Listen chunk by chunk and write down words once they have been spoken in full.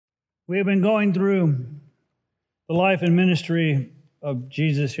We have been going through the life and ministry of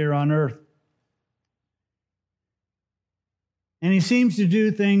Jesus here on earth. And he seems to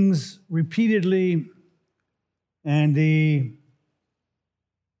do things repeatedly, and the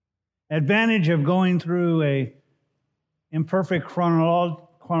advantage of going through a imperfect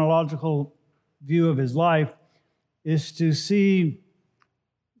chronological view of his life is to see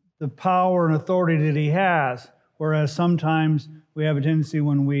the power and authority that he has, whereas sometimes we have a tendency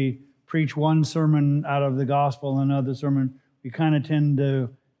when we preach one sermon out of the gospel and another sermon, we kind of tend to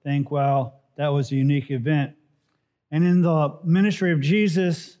think, well, that was a unique event. And in the ministry of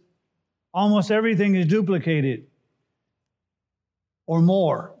Jesus, almost everything is duplicated or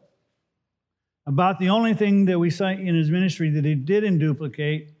more. About the only thing that we cite in his ministry that he didn't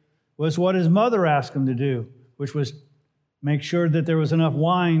duplicate was what his mother asked him to do, which was make sure that there was enough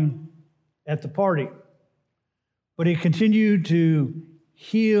wine at the party. But he continued to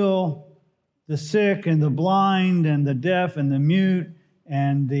heal the sick and the blind and the deaf and the mute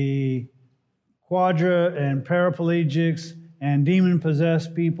and the quadra and paraplegics and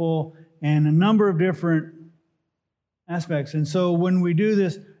demon-possessed people and a number of different aspects. And so when we do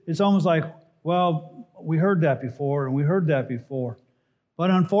this, it's almost like, well, we heard that before and we heard that before. But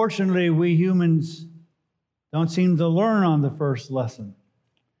unfortunately, we humans don't seem to learn on the first lesson.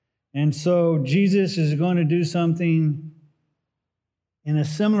 And so Jesus is going to do something in a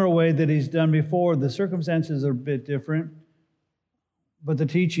similar way that he's done before. The circumstances are a bit different, but the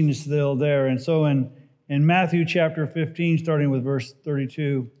teaching is still there. And so in Matthew chapter 15, starting with verse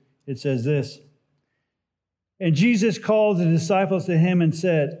 32, it says this: "And Jesus called the disciples to him and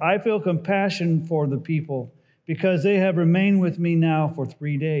said, I feel compassion for the people, because they have remained with me now for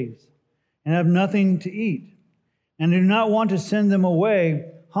 3 days, and have nothing to eat, and do not want to send them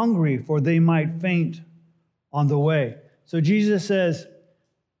away hungry, for they might faint on the way." So Jesus says,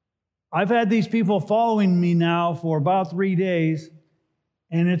 I've had these people following me now for about 3 days,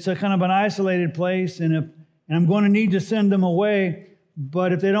 and it's a kind of an isolated place, and I'm going to need to send them away,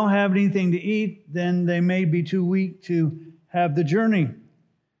 but if they don't have anything to eat, then they may be too weak to have the journey.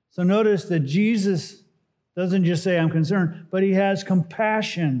 So notice that Jesus doesn't just say, I'm concerned, but he has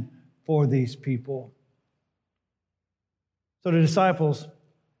compassion for these people. So the disciples,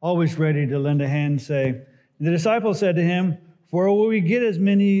 always ready to lend a hand, say, the disciples said to him, "Where will we get as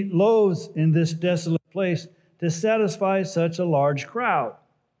many loaves in this desolate place to satisfy such a large crowd?"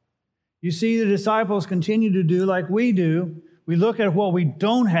 You see, the disciples continue to do like we do. We look at what we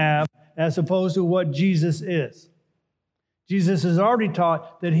don't have as opposed to what Jesus is. Jesus has already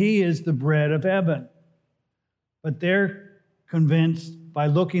taught that he is the bread of heaven. But they're convinced by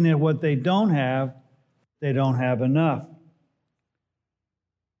looking at what they don't have enough.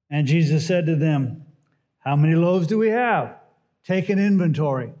 And Jesus said to them, "How many loaves do we have? Take an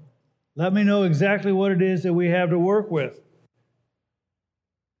inventory. Let me know exactly what it is that we have to work with."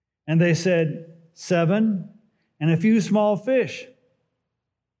 And they said, 7, and a few small fish.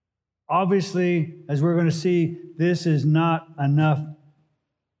 Obviously, as we're going to see, this is not enough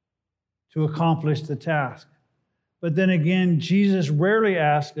to accomplish the task. But then again, Jesus rarely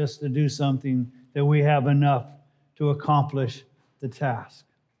asks us to do something that we have enough to accomplish the task.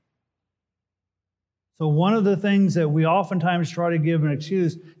 So one of the things that we oftentimes try to give an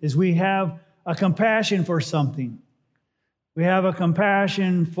excuse is we have a compassion for something. We have a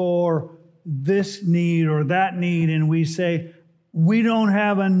compassion for this need or that need, and we say, we don't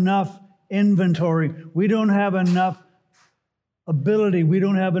have enough inventory. We don't have enough ability. We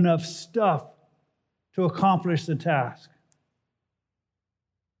don't have enough stuff to accomplish the task.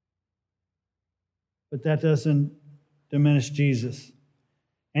 But that doesn't diminish Jesus.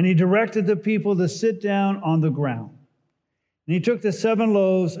 And he directed the people to sit down on the ground. And he took the 7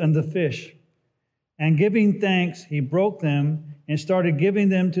 loaves and the fish, and giving thanks, he broke them and started giving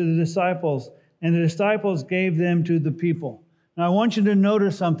them to the disciples, and the disciples gave them to the people. Now I want you to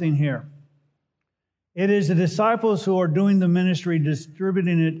notice something here. It is the disciples who are doing the ministry,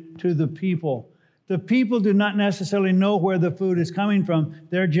 distributing it to the people. The people do not necessarily know where the food is coming from.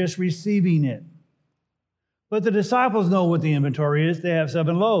 They're just receiving it. But the disciples know what the inventory is. They have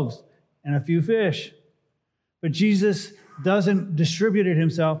 7 loaves and a few fish. But Jesus doesn't distribute it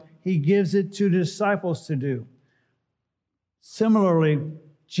himself. He gives it to the disciples to do. Similarly,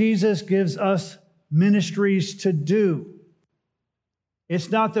 Jesus gives us ministries to do. It's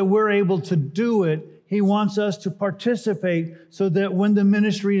not that we're able to do it. He wants us to participate so that when the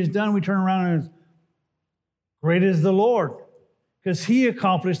ministry is done, we turn around and great is the Lord, because he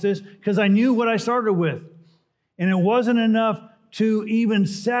accomplished this, because I knew what I started with. And it wasn't enough to even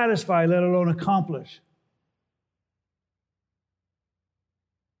satisfy, let alone accomplish.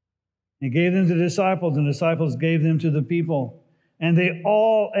 He gave them to the disciples, and the disciples gave them to the people. And they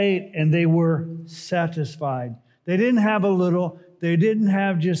all ate, and they were satisfied. They didn't have a little. They didn't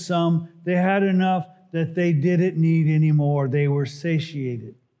have just some. They had enough that they didn't need any more. They were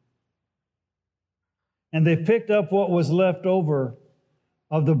satiated. And they picked up what was left over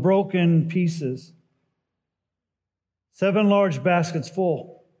of the broken pieces, 7 large baskets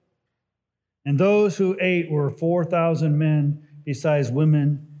full. And those who ate were 4,000 men, besides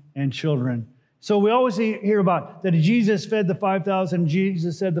women and children. So we always hear about that Jesus fed the 5,000,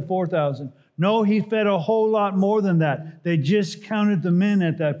 Jesus fed the 4,000. No, he fed a whole lot more than that. They just counted the men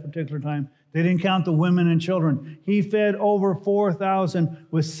at that particular time. They didn't count the women and children. He fed over 4,000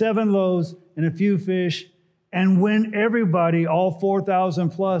 with 7 loaves and a few fish. And when everybody, all 4,000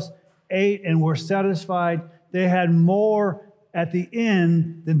 plus, ate and were satisfied, they had more at the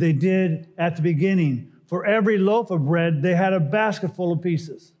end than they did at the beginning. For every loaf of bread, they had a basket full of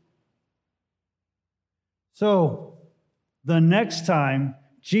pieces. So, the next time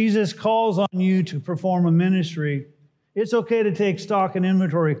Jesus calls on you to perform a ministry, it's okay to take stock and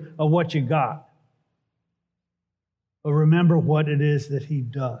inventory of what you got. But remember what it is that he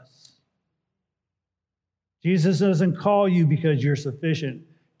does. Jesus doesn't call you because you're sufficient.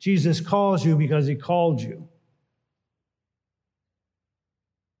 Jesus calls you because he called you.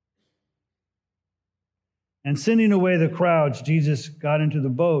 And sending away the crowds, Jesus got into the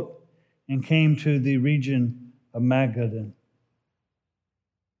boat and came to the region of Magadan.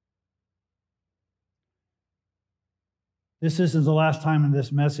 This isn't the last time in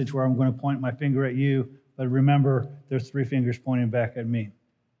this message where I'm going to point my finger at you, but remember, there's 3 fingers pointing back at me.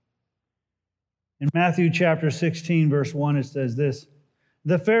 In Matthew chapter 16, verse 1, it says this: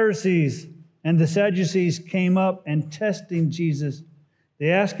 the Pharisees and the Sadducees came up and testing Jesus.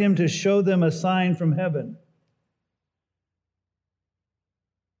 They asked him to show them a sign from heaven.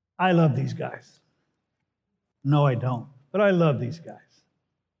 I love these guys. No, I don't, but I love these guys.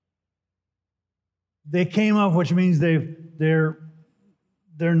 They came up, which means they're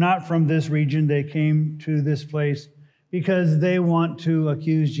not from this region. They came to this place because they want to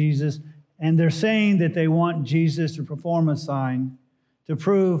accuse Jesus. And they're saying that they want Jesus to perform a sign to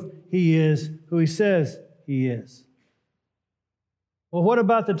prove he is who he says he is. Well, what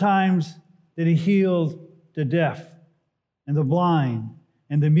about the times that he healed the deaf and the blind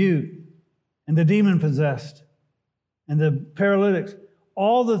and the mute and the demon-possessed and the paralytics?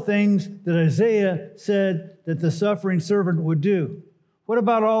 All the things that Isaiah said that the suffering servant would do. What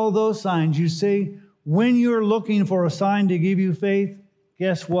about all those signs? You see, when you're looking for a sign to give you faith,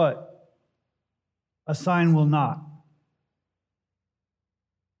 guess what? A sign will not.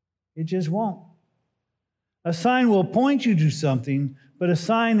 It just won't. A sign will point you to something, but a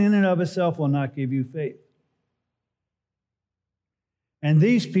sign in and of itself will not give you faith. And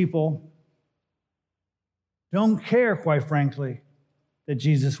these people don't care, quite frankly, that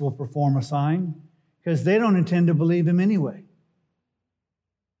Jesus will perform a sign, because they don't intend to believe him anyway.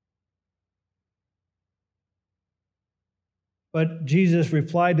 But Jesus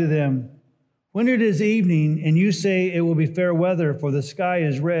replied to them, when it is evening and you say it will be fair weather, for the sky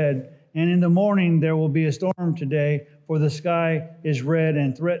is red, and in the morning there will be a storm today, for the sky is red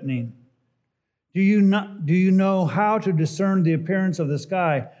and threatening. Do you know how to discern the appearance of the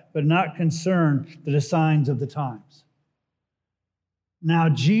sky, but not concern the signs of the times? Now,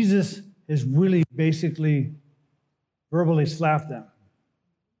 Jesus has really basically verbally slapped them.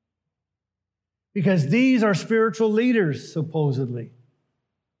 Because these are spiritual leaders, supposedly.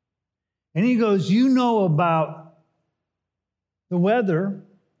 And he goes, you know about the weather.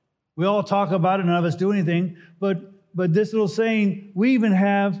 We all talk about it, none of us do anything. But this little saying we even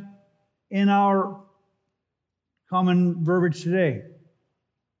have in our common verbiage today.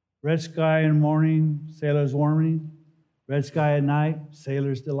 Red sky in the morning, sailor's warning. Red sky at night,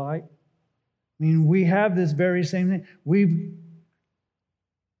 sailor's delight. I mean, we have this very same thing.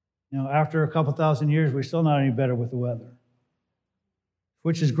 After a couple thousand years, we're still not any better with the weather.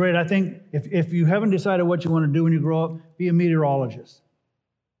 Which is great. I think if you haven't decided what you want to do when you grow up, be a meteorologist.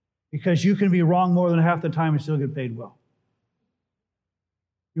 Because you can be wrong more than half the time and still get paid well.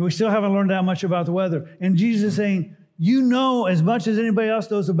 We still haven't learned that much about the weather. And Jesus is saying, you know as much as anybody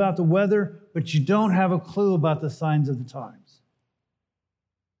else knows about the weather, but you don't have a clue about the signs of the times.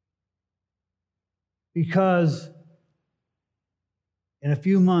 Because in a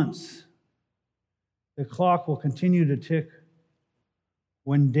few months, the clock will continue to tick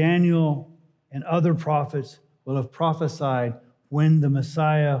when Daniel and other prophets will have prophesied when the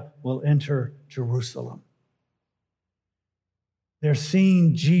Messiah will enter Jerusalem. They're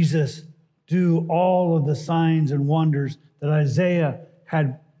seeing Jesus do all of the signs and wonders that Isaiah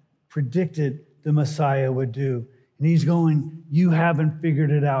had predicted the Messiah would do. And he's going, you haven't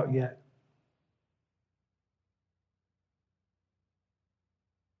figured it out yet.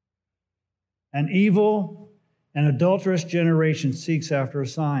 An evil and adulterous generation seeks after a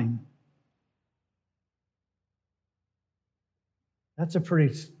sign. That's a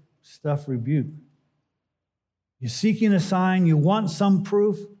pretty tough rebuke. You're seeking a sign, you want some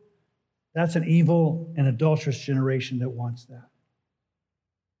proof. That's an evil and adulterous generation that wants that.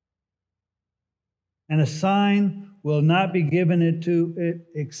 And a sign will not be given to it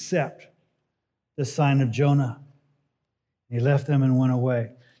except the sign of Jonah. He left them and went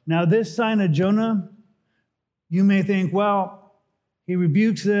away. Now, this sign of Jonah, you may think, well, he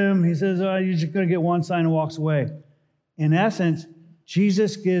rebukes them. He says, oh, you're just going to get one sign and walks away. In essence,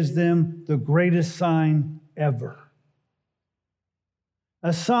 Jesus gives them the greatest sign ever.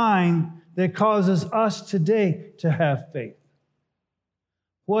 A sign that causes us today to have faith.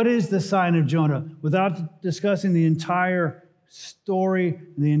 What is the sign of Jonah? Without discussing the entire story,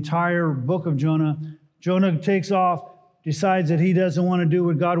 the entire book of Jonah, Jonah takes off, decides that he doesn't want to do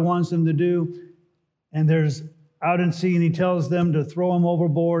what God wants him to do, and there's out in sea, and he tells them to throw him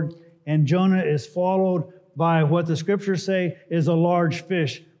overboard, and Jonah is followed by what the scriptures say is a large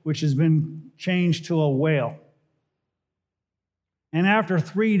fish, which has been changed to a whale. And after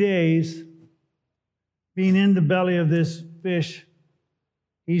 3 days being in the belly of this fish,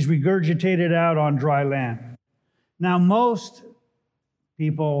 he's regurgitated out on dry land. Now, most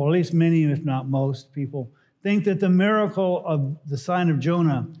people, or at least many, if not most people, think that the miracle of the sign of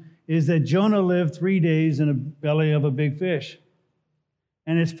Jonah is that Jonah lived 3 days in the belly of a big fish.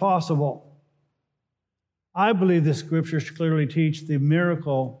 And it's possible. I believe the scriptures clearly teach the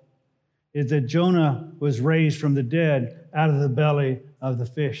miracle is that Jonah was raised from the dead out of the belly of the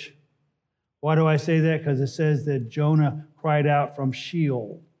fish. Why do I say that? Because it says that Jonah cried out from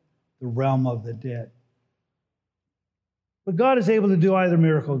Sheol, the realm of the dead. But God is able to do either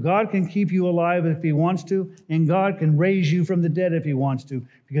miracle. God can keep you alive if he wants to, and God can raise you from the dead if he wants to,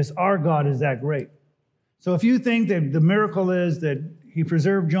 because our God is that great. So if you think that the miracle is that he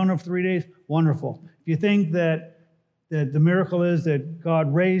preserved Jonah for 3 days, wonderful. If you think that the miracle is that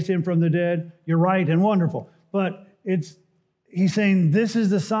God raised him from the dead, you're right and wonderful. But he's saying this is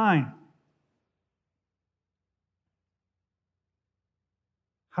the sign.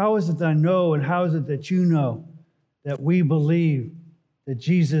 How is it that I know, and how is it that you know that we believe that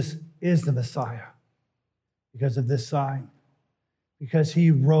Jesus is the Messiah? Because of this sign. Because he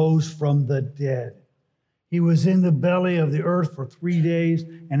rose from the dead. He was in the belly of the earth for 3 days,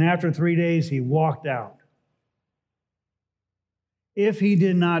 and after 3 days, he walked out. If he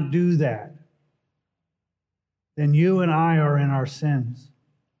did not do that, then you and I are in our sins.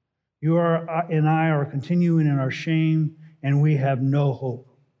 You and I are continuing in our shame, and we have no hope.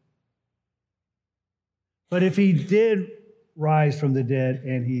 But if he did rise from the dead,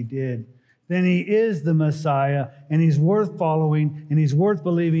 and he did, then he is the Messiah, and he's worth following, and he's worth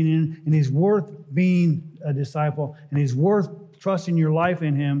believing in, and he's worth being a disciple, and he's worth trusting your life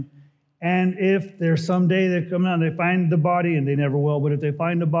in him. And if there's some day they come out and they find the body, and they never will, but if they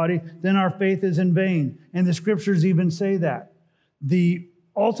find the body, then our faith is in vain. And the scriptures even say that. The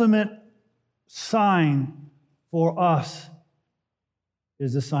ultimate sign for us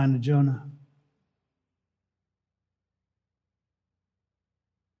is the sign of Jonah.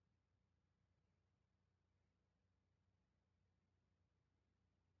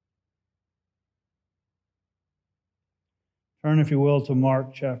 Turn, if you will, to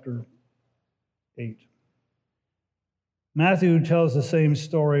Mark chapter 8. Matthew tells the same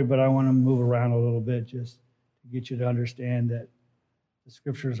story, but I want to move around a little bit just to get you to understand that the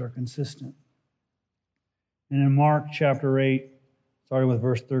scriptures are consistent. And in Mark chapter 8, starting with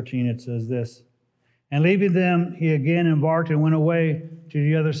verse 13, it says this, "And leaving them, he again embarked and went away to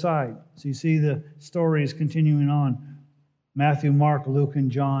the other side." So you see the story is continuing on. Matthew, Mark, Luke, and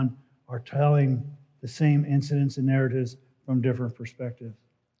John are telling the same incidents and narratives from different perspectives.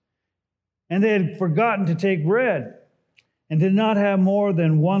 "And they had forgotten to take bread, and did not have more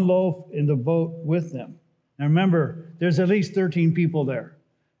than one loaf in the boat with them." Now remember, there's at least 13 people there.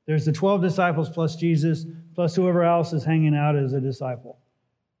 There's the 12 disciples plus Jesus, plus whoever else is hanging out as a disciple.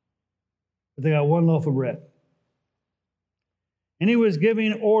 But they got one loaf of bread. "And he was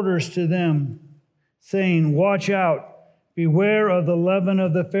giving orders to them, saying, 'Watch out, beware of the leaven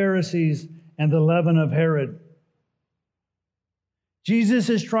of the Pharisees and the leaven of Herod.'" Jesus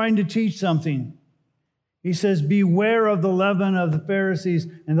is trying to teach something. He says, beware of the leaven of the Pharisees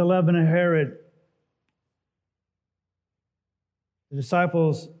and the leaven of Herod. The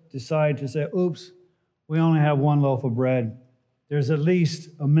disciples decide to say, oops, we only have one loaf of bread. There's at least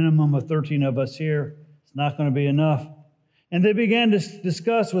a minimum of 13 of us here. It's not going to be enough. And they began to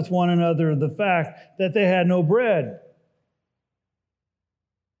discuss with one another the fact that they had no bread.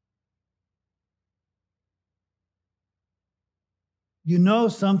 You know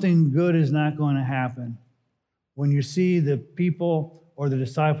something good is not going to happen when you see the people or the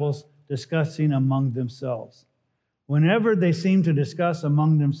disciples discussing among themselves. Whenever they seem to discuss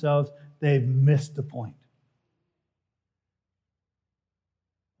among themselves, they've missed the point.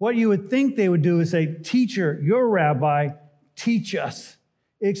 What you would think they would do is say, "Teacher, your rabbi, teach us.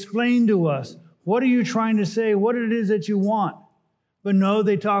 Explain to us. What are you trying to say? What it is that you want?" But no,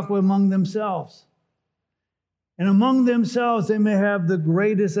 they talk among themselves. And among themselves, they may have the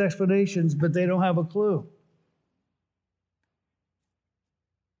greatest explanations, but they don't have a clue.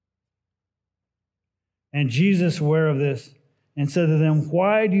 And Jesus, aware of this, and said to them,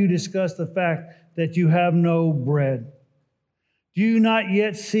 "Why do you discuss the fact that you have no bread? Do you not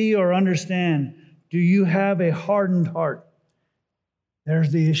yet see or understand? Do you have a hardened heart?"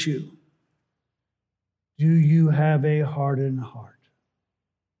 There's the issue. Do you have a hardened heart?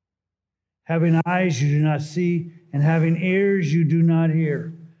 Having eyes you do not see, and having ears you do not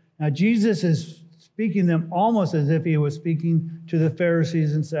hear. Now, Jesus is speaking to them almost as if he was speaking to the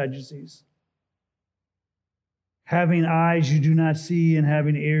Pharisees and Sadducees. Having eyes you do not see, and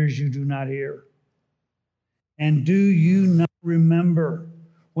having ears you do not hear. And do you not remember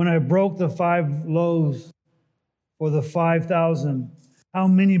when I broke the 5 loaves for the 5,000, how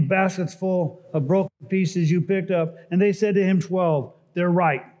many baskets full of broken pieces you picked up? And they said to him, 12. They're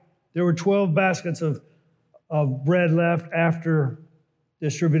right. There were 12 baskets of bread left after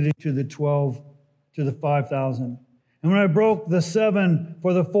distributing to the 5,000. And when I broke the 7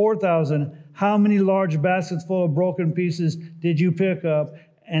 for the 4,000, how many large baskets full of broken pieces did you pick up?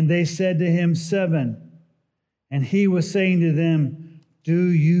 And they said to him, 7. And he was saying to them, do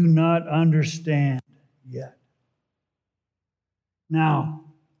you not understand yet? Now,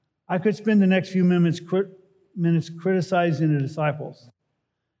 I could spend the next few minutes criticizing the disciples.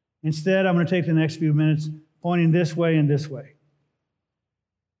 Instead, I'm going to take the next few minutes pointing this way and this way.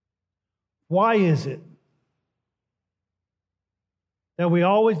 Why is it that we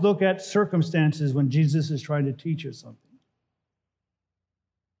always look at circumstances when Jesus is trying to teach us something?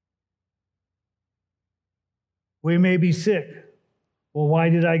 We may be sick. Well, why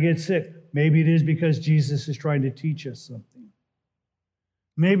did I get sick? Maybe it is because Jesus is trying to teach us something.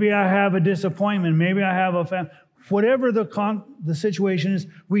 Maybe I have a disappointment. Maybe I have a family. Whatever the situation is,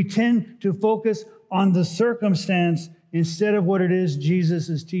 we tend to focus on the circumstance instead of what it is Jesus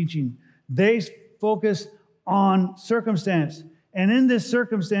is teaching. They focus on circumstance. And in this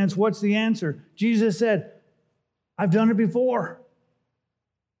circumstance, what's the answer? Jesus said, I've done it before.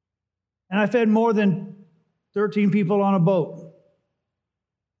 And I fed more than 13 people on a boat.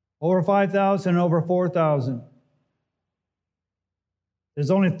 Over 5,000, over 4,000.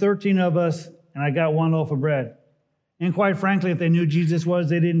 There's only 13 of us, and I got 1 loaf of bread. And quite frankly, if they knew Jesus was,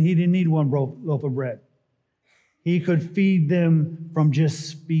 he didn't need 1 loaf of bread. He could feed them from just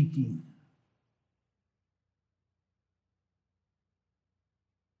speaking.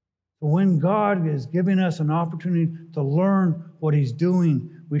 So when God is giving us an opportunity to learn what he's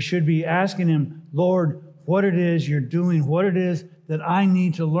doing, we should be asking him, Lord, what it is you're doing, what it is that I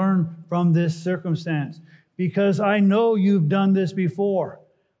need to learn from this circumstance. Because I know you've done this before.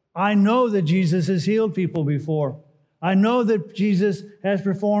 I know that Jesus has healed people before. I know that Jesus has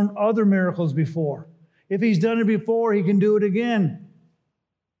performed other miracles before. If he's done it before, he can do it again.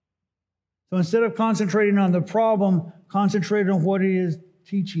 So instead of concentrating on the problem, concentrate on what he is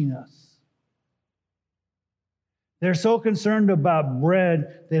teaching us. They're so concerned about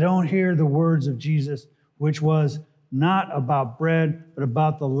bread, they don't hear the words of Jesus, which was not about bread, but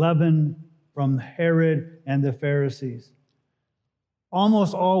about the leaven from Herod and the Pharisees.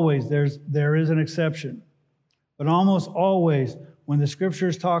 Almost always, there is an exception. But almost always, when the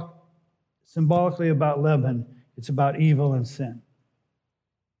scriptures talk symbolically about leaven, it's about evil and sin.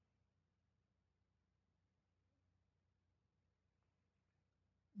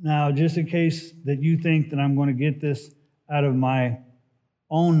 Now, just in case that you think that I'm going to get this out of my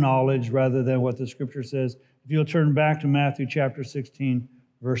own knowledge rather than what the scripture says, if you'll turn back to Matthew chapter 16,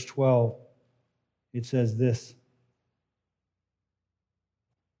 verse 12, it says this.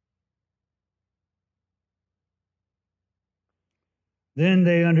 Then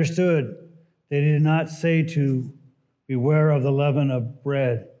they understood. They did not say to beware of the leaven of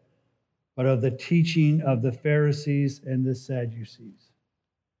bread, but of the teaching of the Pharisees and the Sadducees.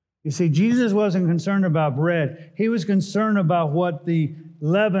 You see, Jesus wasn't concerned about bread. He was concerned about what the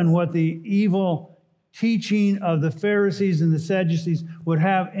leaven, what the evil teaching of the Pharisees and the Sadducees would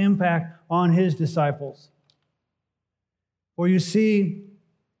have impact on his disciples. For you see,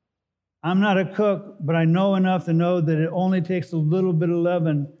 I'm not a cook, but I know enough to know that it only takes a little bit of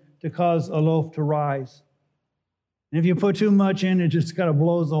leaven to cause a loaf to rise. And if you put too much in, it just kind of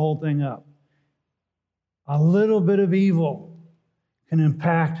blows the whole thing up. A little bit of evil can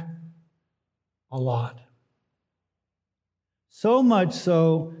impact a lot. So much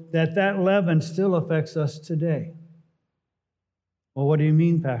so that that leaven still affects us today. Well, what do you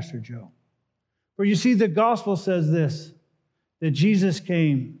mean, Pastor Joe? For you see, the gospel says this, that Jesus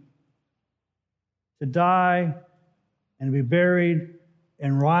came to die and be buried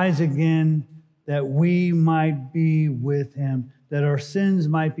and rise again, that we might be with him, that our sins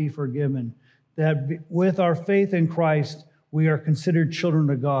might be forgiven, that with our faith in Christ, we are considered children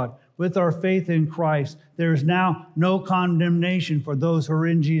of God. With our faith in Christ, there is now no condemnation for those who are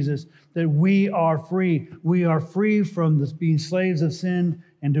in Jesus, that we are free. We are free from being slaves of sin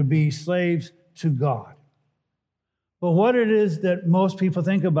and to be slaves to God. But what it is that most people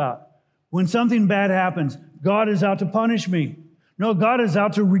think about, when something bad happens, God is out to punish me. No, God is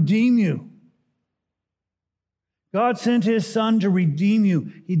out to redeem you. God sent his son to redeem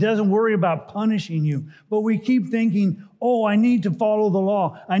you. He doesn't worry about punishing you. But we keep thinking, oh, I need to follow the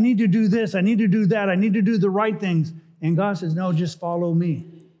law. I need to do this. I need to do that. I need to do the right things. And God says, no, just follow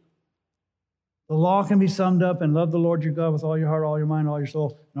me. The law can be summed up in love the Lord your God with all your heart, all your mind, all your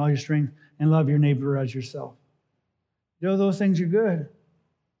soul, and all your strength, and love your neighbor as yourself. You know those things, you're good.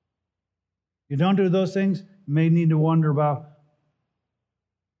 You don't do those things, you may need to wonder about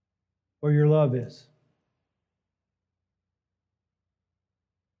where your love is.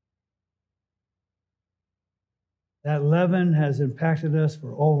 That leaven has impacted us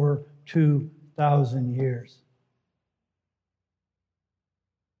for over 2,000 years.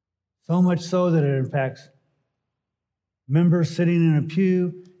 So much so that it impacts members sitting in a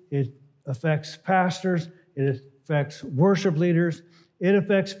pew. It affects pastors. It affects worship leaders. It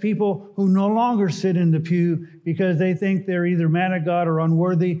affects people who no longer sit in the pew because they think they're either mad at God or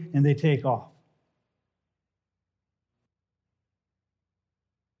unworthy, and they take off.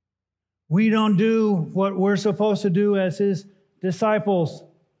 We don't do what we're supposed to do as his disciples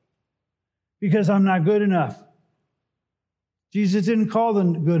because I'm not good enough. Jesus didn't call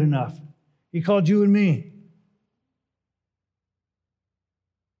them good enough. He called you and me.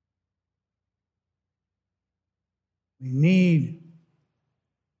 We need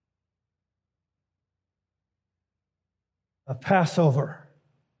a Passover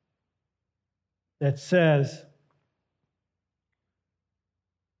that says,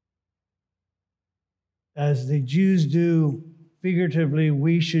 as the Jews do figuratively,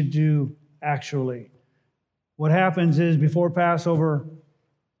 we should do actually. What happens is before Passover,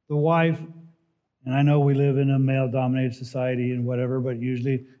 the wife, and I know we live in a male-dominated society and whatever, but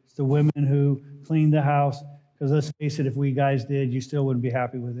usually it's the women who clean the house, because let's face it, if we guys did, you still wouldn't be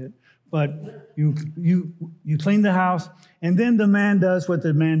happy with it. But you clean the house, and then the man does what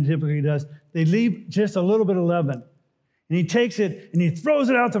the man typically does. They leave just a little bit of leaven. And he takes it and he throws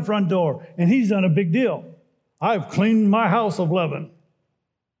it out the front door. And he's done a big deal. I've cleaned my house of leaven.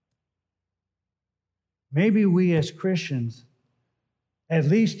 Maybe we as Christians, at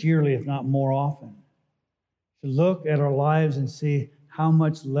least yearly, if not more often, should look at our lives and see how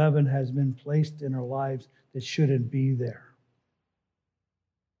much leaven has been placed in our lives that shouldn't be there.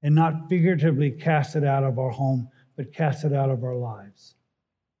 And not figuratively cast it out of our home, but cast it out of our lives.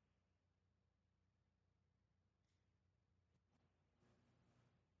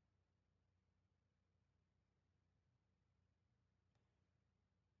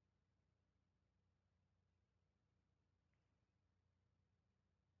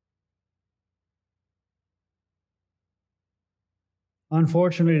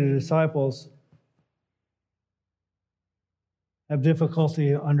 Unfortunately, the disciples have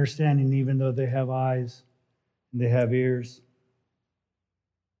difficulty understanding, even though they have eyes and they have ears.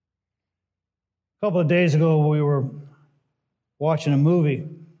 A couple of days ago, we were watching a movie,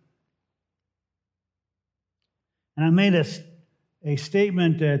 and I made a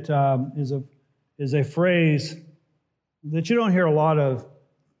statement that is a phrase that you don't hear a lot of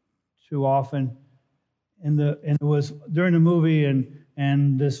too often. And it was during the movie,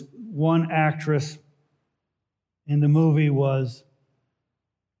 and this one actress in the movie was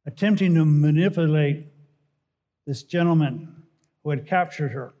attempting to manipulate this gentleman who had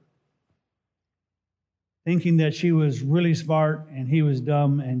captured her, thinking that she was really smart and he was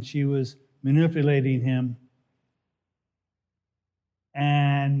dumb, and she was manipulating him.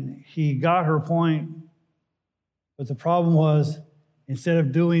 And he got her point, but the problem was, instead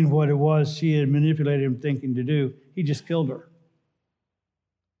of doing what it was she had manipulated him thinking to do, he just killed her.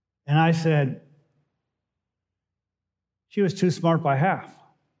 And I said, she was too smart by half.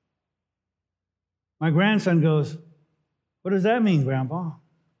 My grandson goes, what does that mean, Grandpa?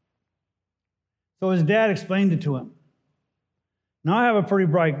 So his dad explained it to him. Now I have a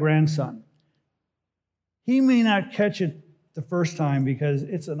pretty bright grandson. He may not catch it the first time because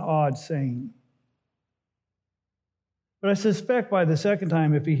it's an odd saying. But I suspect by the second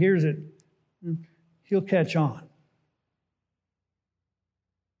time, if he hears it, he'll catch on.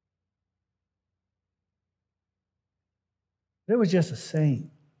 It was just a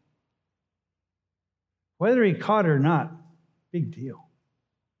saying. Whether he caught it or not, big deal.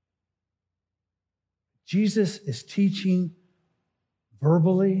 Jesus is teaching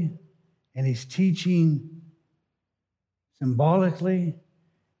verbally, and he's teaching symbolically,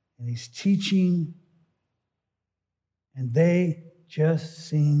 and he's teaching, and they just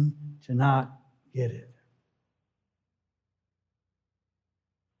seem to not get it.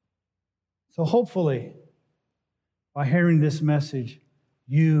 So hopefully, by hearing this message,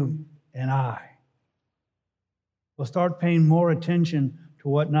 you and I will start paying more attention to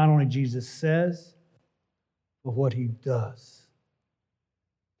what not only Jesus says, but what he does,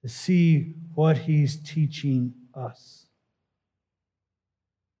 to see what he's teaching us.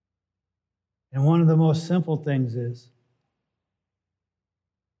 And one of the most simple things is,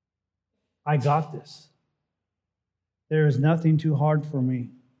 I got this. There is nothing too hard for me.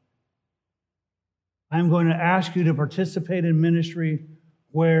 I'm going to ask you to participate in ministry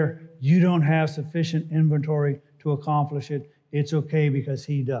where you don't have sufficient inventory to accomplish it. It's okay because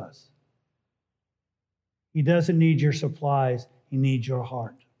he does. He doesn't need your supplies. He needs your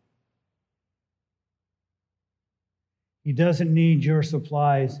heart. He doesn't need your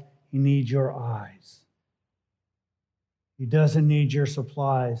supplies. He needs your eyes. He doesn't need your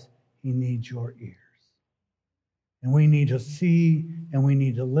supplies. He needs your ears. And we need to see, and we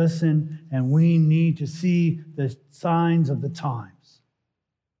need to listen, and we need to see the signs of the times.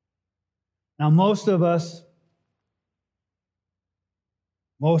 Now, most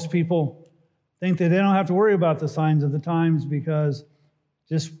people think that they don't have to worry about the signs of the times because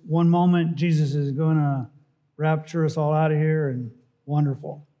just one moment Jesus is going to rapture us all out of here and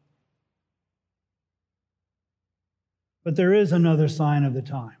wonderful. But there is another sign of the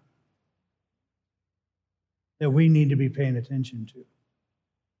time that we need to be paying attention to.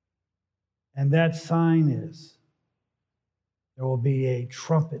 And that sign is there will be a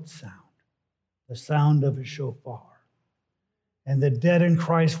trumpet sound, the sound of a shofar. And the dead in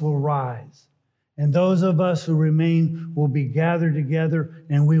Christ will rise. And those of us who remain will be gathered together,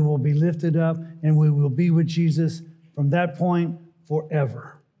 and we will be lifted up, and we will be with Jesus from that point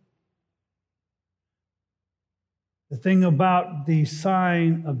forever. The thing about the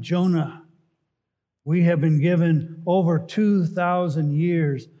sign of Jonah, we have been given over 2,000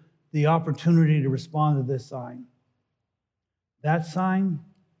 years the opportunity to respond to this sign. That sign,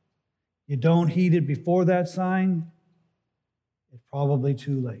 you don't heed it before that sign, it's probably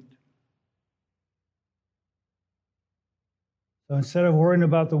too late. So instead of worrying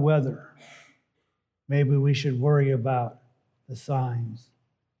about the weather, maybe we should worry about the signs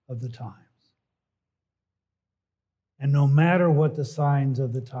of the times. And no matter what the signs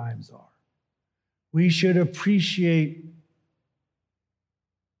of the times are, we should appreciate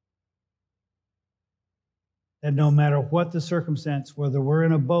that no matter what the circumstance, whether we're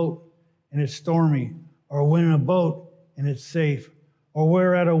in a boat and it's stormy, or we're in a boat and it's safe, or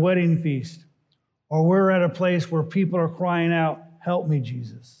we're at a wedding feast, or we're at a place where people are crying out, help me,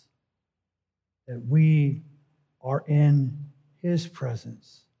 Jesus, that we are in his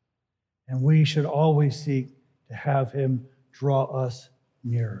presence. And we should always seek to have him draw us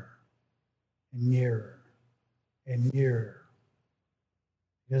nearer and nearer and nearer.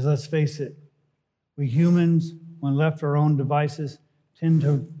 Because let's face it, we humans, when left to our own devices, tend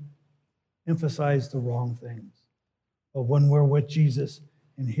to emphasize the wrong things. But when we're with Jesus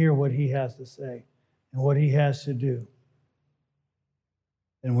and hear what he has to say and what he has to do,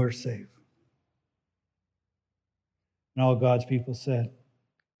 then we're safe. And all God's people said,